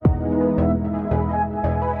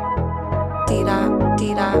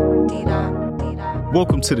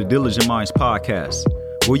Welcome to the Diligent Minds podcast,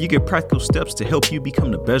 where you get practical steps to help you become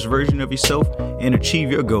the best version of yourself and achieve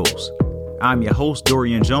your goals. I'm your host,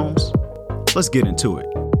 Dorian Jones. Let's get into it.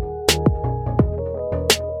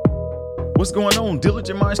 What's going on,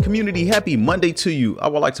 Diligent Minds community? Happy Monday to you. I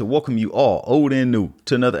would like to welcome you all, old and new,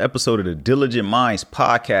 to another episode of the Diligent Minds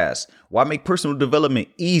podcast, where I make personal development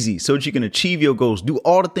easy so that you can achieve your goals, do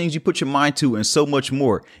all the things you put your mind to, and so much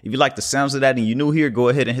more. If you like the sounds of that and you're new here, go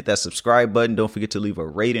ahead and hit that subscribe button. Don't forget to leave a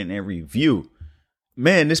rating and review.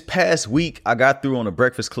 Man, this past week, I got through on the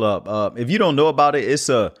Breakfast Club. If you don't know about it, it's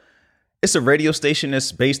a radio station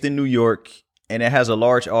that's based in New York. And it has a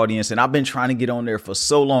large audience, and I've been trying to get on there for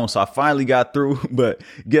so long. So I finally got through, but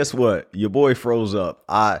guess what? Your boy froze up.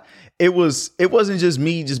 It wasn't just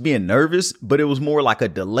me just being nervous, but it was more like a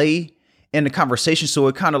delay in the conversation. So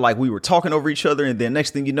it kind of like we were talking over each other. And then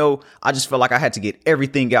next thing you know, I just felt like I had to get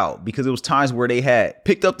everything out because it was times where they had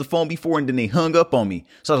picked up the phone before and then they hung up on me.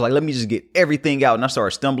 So I was like, let me just get everything out. And I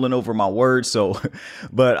started stumbling over my words. So,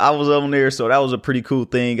 but I was on there. So that was a pretty cool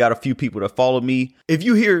thing. Got a few people that followed me. If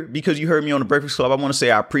you here because you heard me on the Breakfast Club, I want to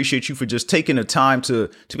say I appreciate you for just taking the time to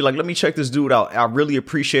be like, let me check this dude out. I really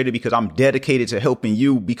appreciate it because I'm dedicated to helping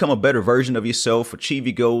you become a better version of yourself, achieve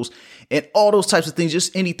your goals, and all those types of things,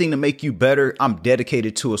 just anything to make you better. I'm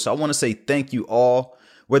dedicated to it. So I want to say thank you all,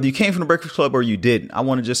 whether you came from the Breakfast Club or you didn't. I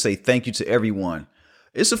want to just say thank you to everyone.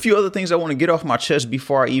 It's a few other things I want to get off my chest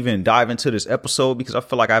before I even dive into this episode, because I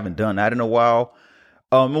feel like I haven't done that in a while.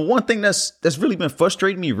 One thing that's really been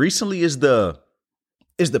frustrating me recently is the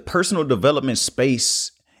personal development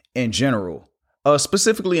space in general,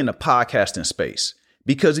 specifically in the podcasting space.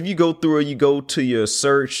 Because if you go through it, you go to your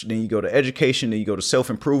search, then you go to education, then you go to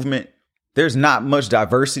self-improvement. There's not much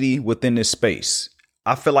diversity within this space.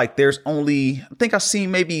 I feel like I think I've seen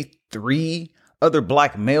maybe 3 other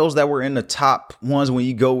black males that were in the top ones when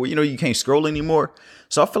you go where, you can't scroll anymore.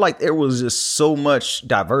 So I feel like there was just so much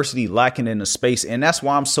diversity lacking in the space. And that's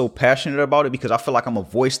why I'm so passionate about it, because I feel like I'm a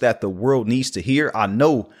voice that the world needs to hear. I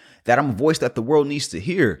know that I'm a voice that the world needs to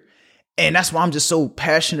hear. And that's why I'm just so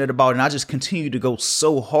passionate about it. And I just continue to go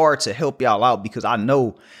so hard to help y'all out, because I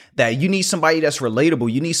know that you need somebody that's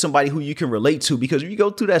relatable. You need somebody who you can relate to, because if you go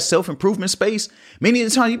through that self-improvement space, many of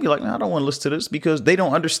the time you be like, man, I don't want to listen to this, because they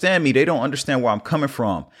don't understand me. They don't understand where I'm coming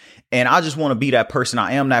from. And I just want to be that person.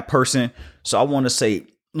 I am that person. So I want to say,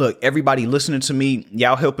 look, everybody listening to me,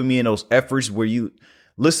 y'all helping me in those efforts where you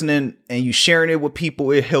listening and you sharing it with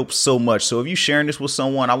people, it helps so much. So if you sharing this with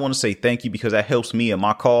someone, I want to say thank you, because that helps me and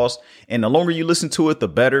my cause. And the longer you listen to it, the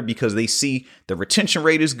better, because they see the retention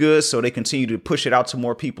rate is good. So they continue to push it out to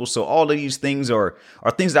more people. So all of these things are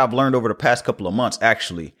things that I've learned over the past couple of months,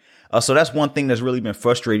 actually. So that's one thing that's really been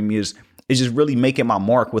frustrating me is just really making my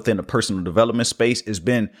mark within the personal development space. It's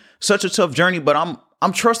been such a tough journey, but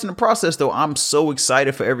I'm trusting the process, though. I'm so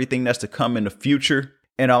excited for everything that's to come in the future.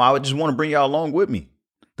 And I would just want to bring y'all along with me.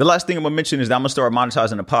 The last thing I'm going to mention is that I'm going to start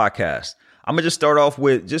monetizing the podcast. I'm going to just start off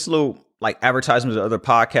with just a little like advertisements of other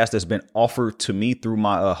podcasts that's been offered to me through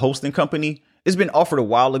my hosting company. It's been offered a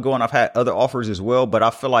while ago, and I've had other offers as well, but I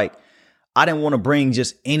feel like I didn't want to bring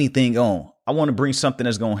just anything on. I want to bring something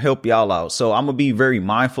that's going to help y'all out. So I'm going to be very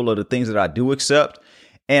mindful of the things that I do accept.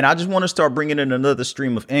 And I just want to start bringing in another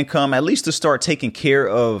stream of income, at least to start taking care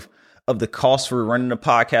of the cost for running the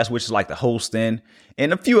podcast, which is like the hosting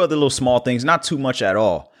and a few other little small things, not too much at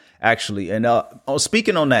all, actually. And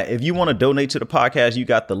speaking on that, if you want to donate to the podcast, you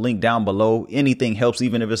got the link down below. Anything helps,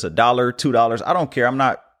 even if it's $1, $2. I don't care. I'm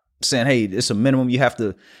not saying, hey, it's a minimum you have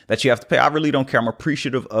to pay. I really don't care. I'm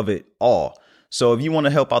appreciative of it all. So if you want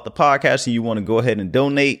to help out the podcast and you want to go ahead and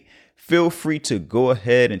donate, feel free to go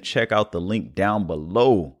ahead and check out the link down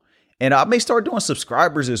below. And I may start doing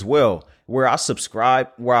subscribers as well, where I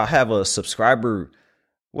have a subscriber.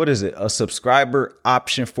 What is it? A subscriber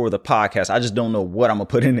option for the podcast. I just don't know what I'm going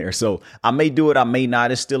to put in there. So I may do it. I may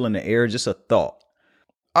not. It's still in the air. Just a thought.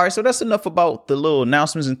 All right. So that's enough about the little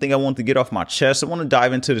announcements and thing I wanted to get off my chest. I want to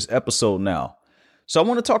dive into this episode now. So I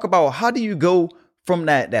want to talk about, how do you go from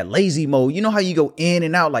that lazy mode? You know how you go in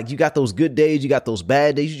and out, like you got those good days, you got those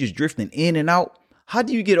bad days, you're just drifting in and out. How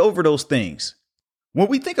do you get over those things? When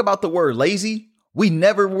we think about the word lazy, we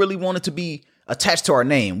never really want it to be attached to our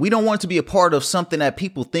name. We don't want it to be a part of something that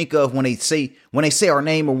people think of when they say our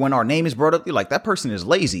name, or when our name is brought up. You're like, that person is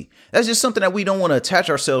lazy. That's just something that we don't want to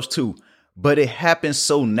attach ourselves to. But it happens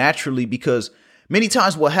so naturally, because many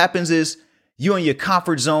times what happens is you're in your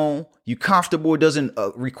comfort zone. You're comfortable. It doesn't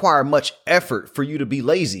require much effort for you to be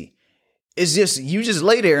lazy. it's just, you just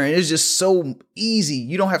lay there and it's just so easy.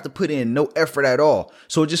 You don't have to put in no effort at all.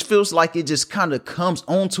 So it just feels like it just kind of comes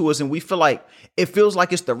onto us and we feel like it feels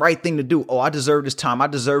like it's the right thing to do. Oh, I deserve this time. I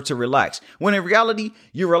deserve to relax. When in reality,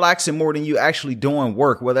 you're relaxing more than you actually doing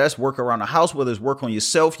work, whether that's work around the house, whether it's work on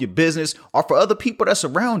yourself, your business, or for other people that's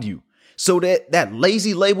around you. So that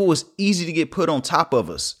lazy label is easy to get put on top of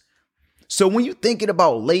us. So when you're thinking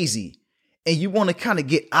about lazy and you want to kind of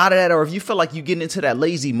get out of that, or if you feel like you're getting into that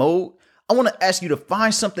lazy mode, I want to ask you to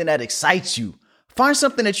find something that excites you. Find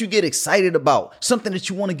something that you get excited about, something that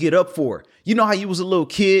you want to get up for. You know how you was a little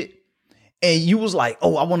kid and you was like,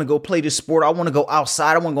 oh, I want to go play this sport. I want to go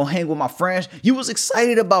outside. I want to go hang with my friends. You was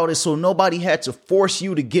excited about it. So nobody had to force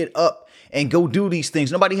you to get up and go do these things.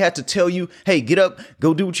 Nobody had to tell you, hey, get up,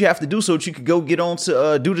 go do what you have to do so that you could go get on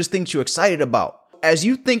to do this thing that you're excited about. As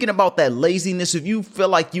you thinking about that laziness, if you feel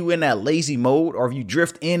like you in that lazy mode or if you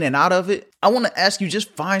drift in and out of it, I want to ask you,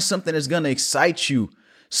 just find something that's going to excite you.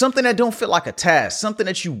 Something that don't feel like a task, something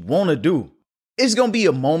that you want to do. It's going to be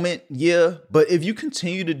a moment, yeah, but if you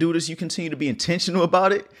continue to do this, you continue to be intentional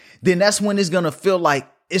about it, then that's when it's going to feel like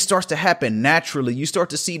it starts to happen naturally. You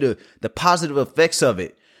start to see the positive effects of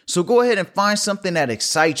it. So go ahead and find something that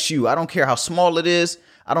excites you. I don't care how small it is.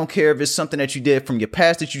 I don't care if it's something that you did from your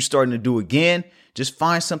past that you're starting to do again. Just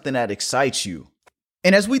find something that excites you.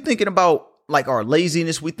 And as we thinking about like our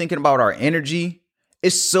laziness, we thinking about our energy,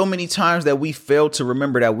 it's so many times that we fail to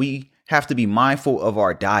remember that we have to be mindful of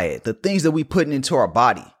our diet, the things that we putting into our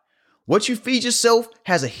body. What you feed yourself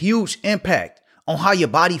has a huge impact on how your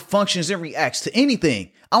body functions and reacts to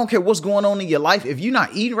anything. I don't care what's going on in your life. If you're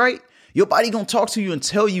not eating right, your body gonna talk to you and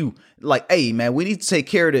tell you like, hey, man, we need to take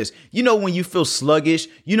care of this. You know, when you feel sluggish,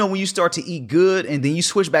 you know, when you start to eat good and then you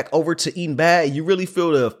switch back over to eating bad, you really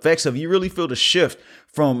feel the effects of, you really feel the shift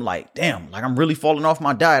from like, damn, like I'm really falling off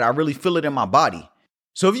my diet. I really feel it in my body.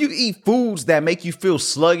 So if you eat foods that make you feel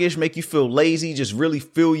sluggish, make you feel lazy, just really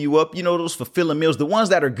fill you up, you know, those fulfilling meals, the ones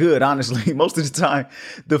that are good, honestly, most of the time,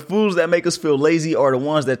 the foods that make us feel lazy are the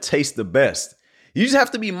ones that taste the best. You just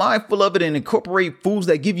have to be mindful of it and incorporate foods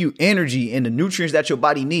that give you energy and the nutrients that your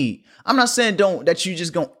body need. I'm not saying that you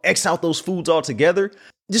just gonna X out those foods altogether.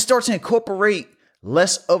 Just start to incorporate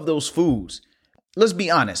less of those foods. Let's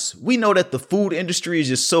be honest. We know that the food industry is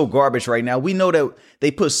just so garbage right now. We know that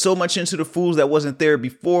they put so much into the foods that wasn't there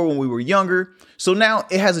before when we were younger. So now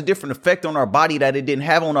it has a different effect on our body that it didn't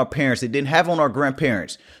have on our parents. It didn't have on our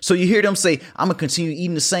grandparents. So you hear them say, I'm going to continue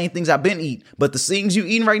eating the same things I've been eating. But the things you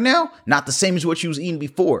eating right now, not the same as what you was eating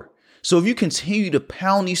before. So if you continue to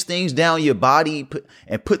pound these things down your body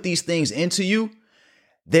and put these things into you,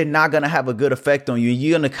 they're not going to have a good effect on you.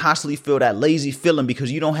 You're going to constantly feel that lazy feeling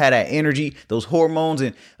because you don't have that energy, those hormones,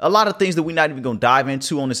 and a lot of things that we're not even going to dive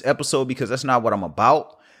into on this episode because that's not what I'm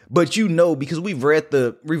about. But you know, because we've read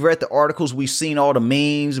the articles, we've seen all the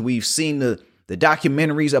memes, we've seen the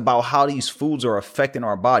documentaries about how these foods are affecting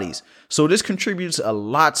our bodies. So this contributes a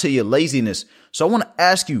lot to your laziness. So I want to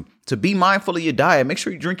ask you to be mindful of your diet. Make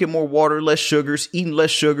sure you're drinking more water, less sugars,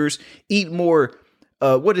 eat more,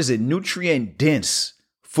 nutrient dense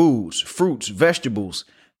foods, fruits, vegetables,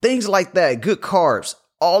 things like that, good carbs,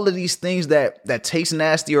 all of these things that taste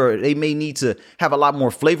nasty or they may need to have a lot more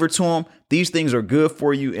flavor to them. These things are good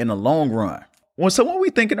for you in the long run. When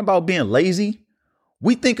we're thinking about being lazy,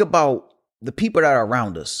 we think about the people that are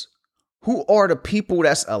around us. Who are the people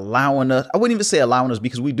that's allowing us? I wouldn't even say allowing us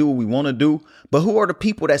because we do what we want to do, but who are the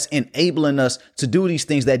people that's enabling us to do these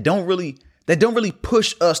things that don't really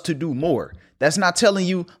push us to do more? That's not telling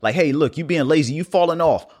you like, hey, look, you being lazy, you falling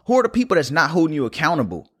off. Who are the people that's not holding you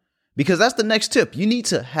accountable? Because that's the next tip. You need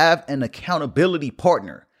to have an accountability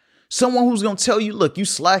partner. Someone who's going to tell you, look, you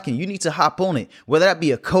slacking. You need to hop on it. Whether that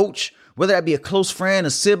be a coach, whether that be a close friend,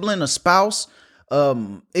 a sibling, a spouse.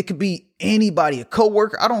 It could be anybody, a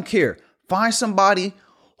coworker. I don't care. Find somebody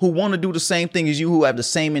who want to do the same thing as you, who have the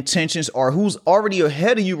same intentions or who's already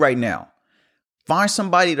ahead of you right now. Find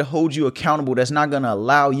somebody to hold you accountable that's not going to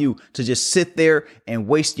allow you to just sit there and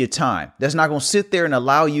waste your time. That's not going to sit there and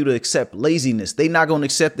allow you to accept laziness. They're not going to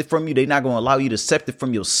accept it from you. They're not going to allow you to accept it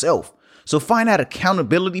from yourself. So find that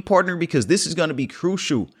accountability partner because this is going to be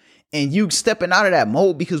crucial. And you stepping out of that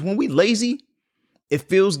mode because when we lazy, it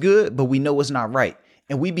feels good, but we know it's not right.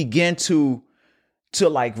 And we begin to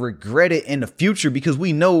like regret it in the future because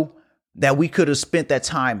we know that we could have spent that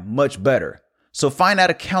time much better. So find that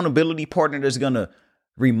accountability partner that's going to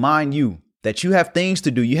remind you that you have things to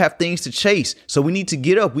do. You have things to chase. So we need to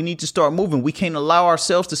get up. We need to start moving. We can't allow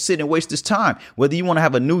ourselves to sit and waste this time. Whether you want to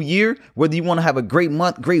have a new year, whether you want to have a great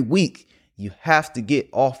month, great week, you have to get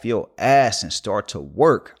off your ass and start to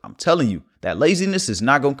work. I'm telling you, that laziness is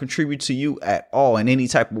not going to contribute to you at all in any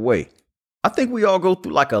type of way. I think we all go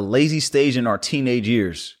through like a lazy stage in our teenage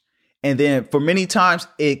years. And then for many times,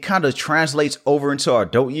 it kind of translates over into our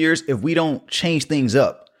adult years if we don't change things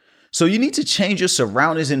up. So you need to change your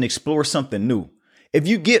surroundings and explore something new. If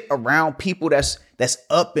you get around people that's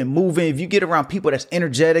up and moving, if you get around people that's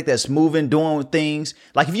energetic, that's moving, doing things,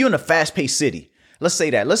 like if you're in a fast-paced city, let's say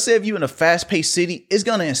if you're in a fast-paced city, it's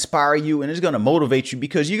going to inspire you and it's going to motivate you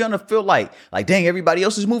because you're going to feel like, dang, everybody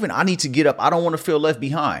else is moving. I need to get up. I don't want to feel left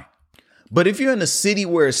behind. But if you're in a city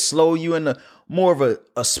where it's slow, you in more of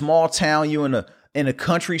a small town, you in a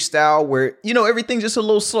country style where, everything's just a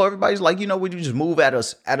little slow. Everybody's like, we just move at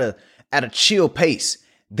a chill pace.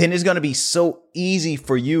 Then it's going to be so easy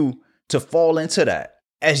for you to fall into that.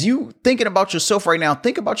 As you thinking about yourself right now,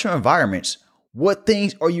 think about your environments. What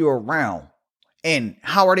things are you around and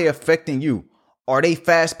how are they affecting you? Are they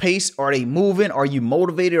fast paced? Are they moving? Are you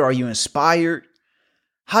motivated? Are you inspired?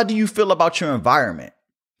 How do you feel about your environment?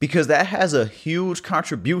 Because that has a huge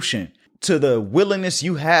contribution to the willingness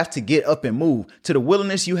you have to get up and move, to the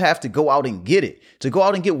willingness you have to go out and get it, to go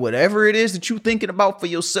out and get whatever it is that you're thinking about for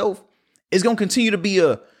yourself. It's going to continue to be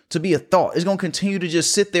a thought. It's going to continue to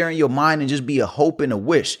just sit there in your mind and just be a hope and a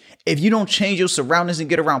wish. If you don't change your surroundings and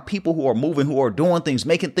get around people who are moving, who are doing things,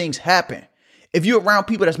 making things happen. If you're around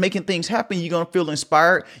people that's making things happen, you're going to feel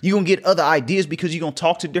inspired. You're going to get other ideas because you're going to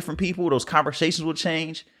talk to different people. Those conversations will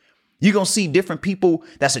change. You're going to see different people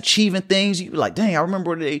that's achieving things. You're like, dang, I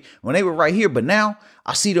remember when they were right here, but now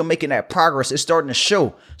I see them making that progress. It's starting to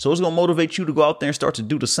show. So it's going to motivate you to go out there and start to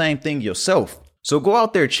do the same thing yourself. So go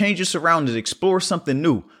out there, change your surroundings, explore something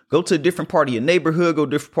new. Go to a different part of your neighborhood, go to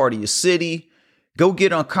a different part of your city. Go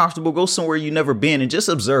get uncomfortable, go somewhere you've never been and just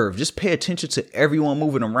observe. Just pay attention to everyone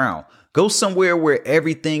moving around. Go somewhere where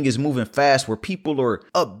everything is moving fast, where people are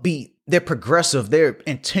upbeat. They're progressive. They're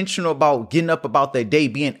intentional about getting up about their day,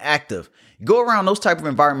 being active. Go around those type of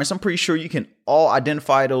environments. I'm pretty sure you can all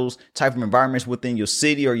identify those type of environments within your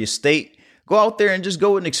city or your state. Go out there and just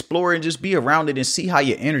go and explore and just be around it and see how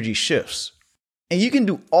your energy shifts. And you can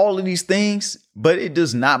do all of these things, but it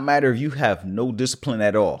does not matter if you have no discipline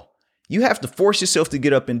at all. You have to force yourself to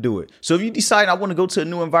get up and do it. So if you decide I want to go to a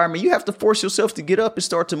new environment, you have to force yourself to get up and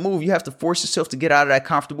start to move. You have to force yourself to get out of that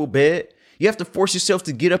comfortable bed. You have to force yourself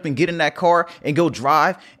to get up and get in that car and go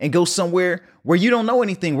drive and go somewhere where you don't know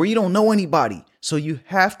anything, where you don't know anybody. So you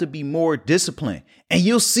have to be more disciplined and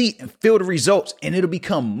you'll see and feel the results and it'll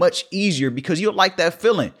become much easier because you'll like that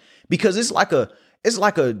feeling because it's like a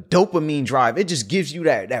dopamine drive. It just gives you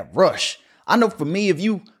that rush. I know for me, if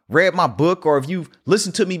you read my book or if you've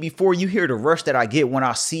listened to me before, you hear the rush that I get when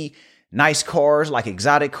I see nice cars, like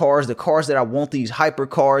exotic cars, the cars that I want, these hyper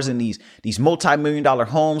cars and these multi-million-dollar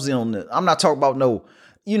homes. I'm not talking about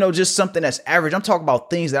just something that's average. I'm talking about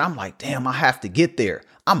things that I'm like, damn, I have to get there.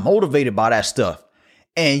 I'm motivated by that stuff.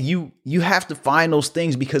 And you have to find those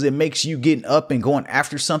things because it makes you getting up and going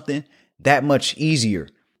after something that much easier.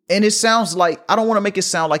 And it sounds like, I don't want to make it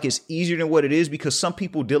sound like it's easier than what it is because some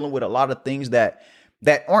people dealing with a lot of things that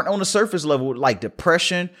aren't on the surface level, like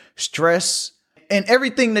depression, stress, and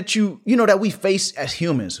everything that that we face as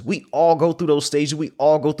humans. We all go through those stages. We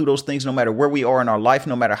all go through those things no matter where we are in our life,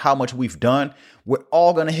 no matter how much we've done. We're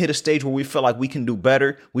all going to hit a stage where we feel like we can do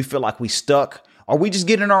better. We feel like we stuck or we just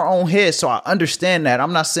get in our own head. So I understand that.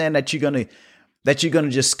 I'm not saying that you're going to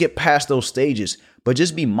just skip past those stages, but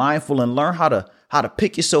just be mindful and learn how to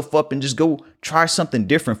pick yourself up and just go try something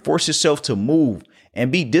different. Force yourself to move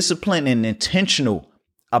and be disciplined and intentional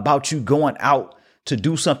about you going out to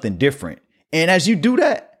do something different. And as you do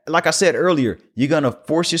that, like I said earlier, you're going to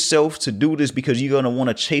force yourself to do this because you're going to want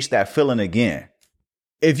to chase that feeling again.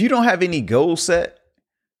 If you don't have any goals set,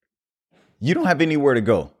 you don't have anywhere to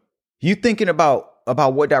go. You're thinking about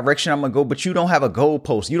what direction I'm going to go, but you don't have a goal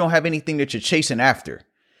post. You don't have anything that you're chasing after.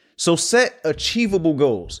 So set achievable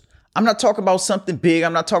goals. I'm not talking about something big.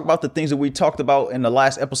 I'm not talking about the things that we talked about in the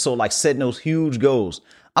last episode, like setting those huge goals.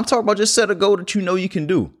 I'm talking about just set a goal that you can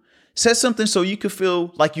do. Set something so you can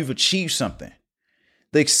feel like you've achieved something.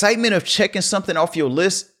 The excitement of checking something off your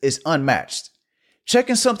list is unmatched.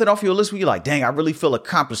 Checking something off your list where you're like, dang, I really feel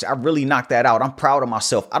accomplished. I really knocked that out. I'm proud of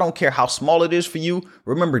myself. I don't care how small it is for you.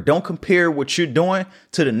 Remember, don't compare what you're doing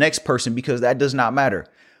to the next person because that does not matter.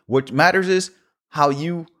 What matters is how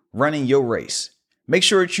you running your race. Make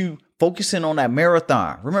sure that you focusing on that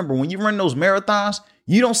marathon. Remember, when you run those marathons,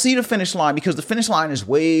 you don't see the finish line because the finish line is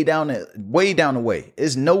way down the way.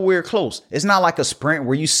 It's nowhere close. It's not like a sprint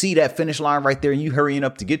where you see that finish line right there and you hurrying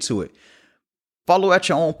up to get to it. Follow at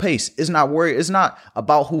your own pace. It's not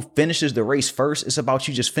about who finishes the race first. It's about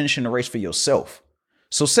you just finishing the race for yourself.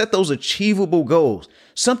 So set those achievable goals,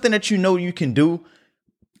 something that you can do.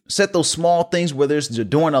 set those small things, whether it's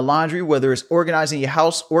doing the laundry, whether it's organizing your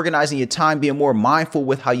house, organizing your time, being more mindful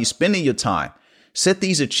with how you're spending your time. Set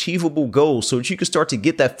these achievable goals so that you can start to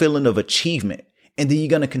get that feeling of achievement. And then you're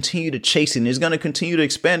going to continue to chase it, and it's going to continue to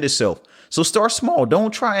expand itself. So start small.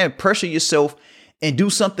 Don't try and pressure yourself and do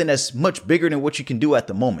something that's much bigger than what you can do at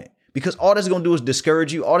the moment. Because all that's going to do is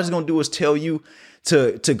discourage you. All that's going to do is tell you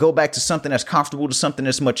to go back to something that's comfortable, to something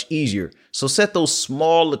that's much easier. So set those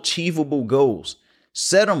small, achievable goals.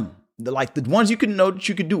 Set them like the ones you can know that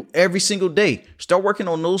you can do every single day. Start working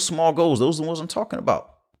on those small goals. Those are the ones I'm talking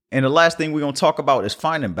about. And the last thing we're going to talk about is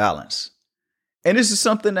finding balance. And this is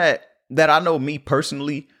something that I know me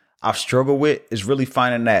personally, I've struggled with, is really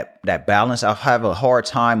finding that balance. I have a hard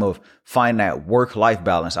time of finding that work-life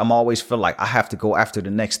balance. I'm always feel like I have to go after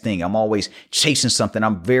the next thing. I'm always chasing something.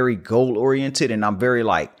 I'm very goal-oriented, and I'm very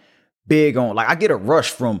big on, I get a rush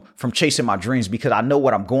from chasing my dreams because I know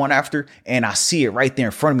what I'm going after and I see it right there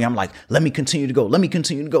in front of me. I'm like, let me continue to go. Let me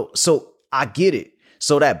continue to go. So I get it.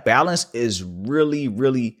 So that balance is really,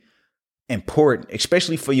 really important,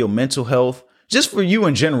 especially for your mental health. Just for you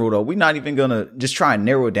in general, though, we're not even going to just try and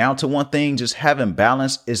narrow it down to one thing. Just having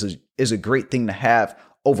balance is a great thing to have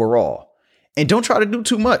overall. And don't try to do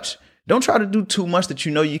too much. Don't try to do too much that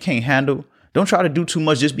you know you can't handle. Don't try to do too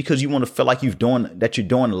much just because you want to feel like you're doing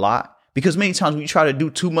a lot. Because many times when you try to do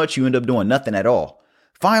too much, you end up doing nothing at all.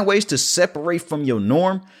 Find ways to separate from your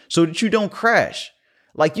norm so that you don't crash.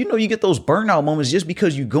 You get those burnout moments just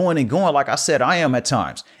because you're going and going. Like I said, I am at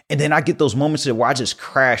times. And then I get those moments where I just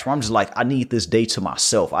crash, where I'm just like, I need this day to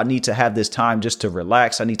myself. I need to have this time just to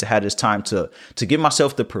relax. I need to have this time to give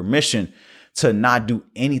myself the permission to not do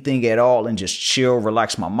anything at all and just chill,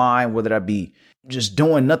 relax my mind, whether that be just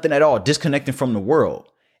doing nothing at all, disconnecting from the world.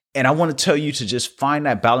 And I want to tell you to just find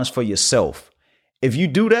that balance for yourself. If you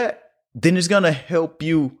do that, then it's going to help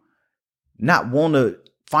you not want to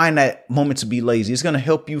find that moment to be lazy. It's going to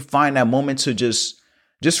help you find that moment to just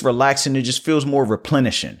relax, and it just feels more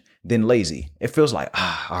replenishing than lazy. It feels like,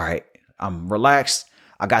 all right, I'm relaxed.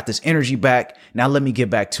 I got this energy back. Now let me get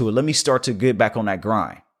back to it. Let me start to get back on that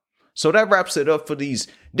grind. So that wraps it up for these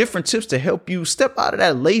different tips to help you step out of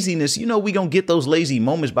that laziness. We're going to get those lazy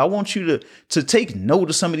moments, but I want you to take note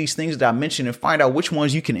of some of these things that I mentioned and find out which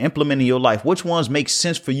ones you can implement in your life, which ones make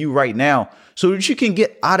sense for you right now so that you can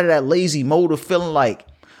get out of that lazy mode of feeling like,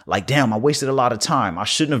 damn, I wasted a lot of time. I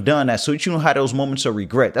shouldn't have done that. So that you don't have those moments of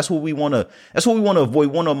regret. That's what we want to avoid. We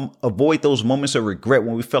want to avoid those moments of regret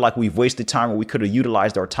when we feel like we've wasted time or we could have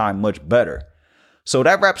utilized our time much better. So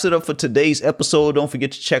that wraps it up for today's episode. Don't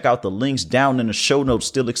forget to check out the links down in the show notes.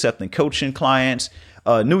 Still accepting coaching clients.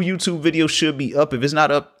 New YouTube video should be up. If it's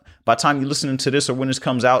not up by the time you're listening to this or when this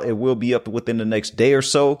comes out, it will be up within the next day or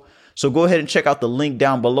so. So go ahead and check out the link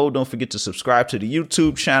down below. Don't forget to subscribe to the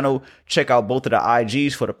YouTube channel. Check out both of the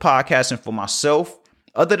IGs for the podcast and for myself.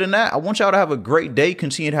 Other than that, I want y'all to have a great day.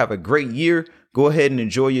 Continue to have a great year. Go ahead and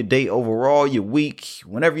enjoy your day overall, your week,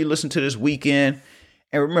 whenever you listen to this weekend.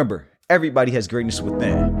 And remember, everybody has greatness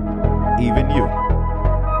within, even you.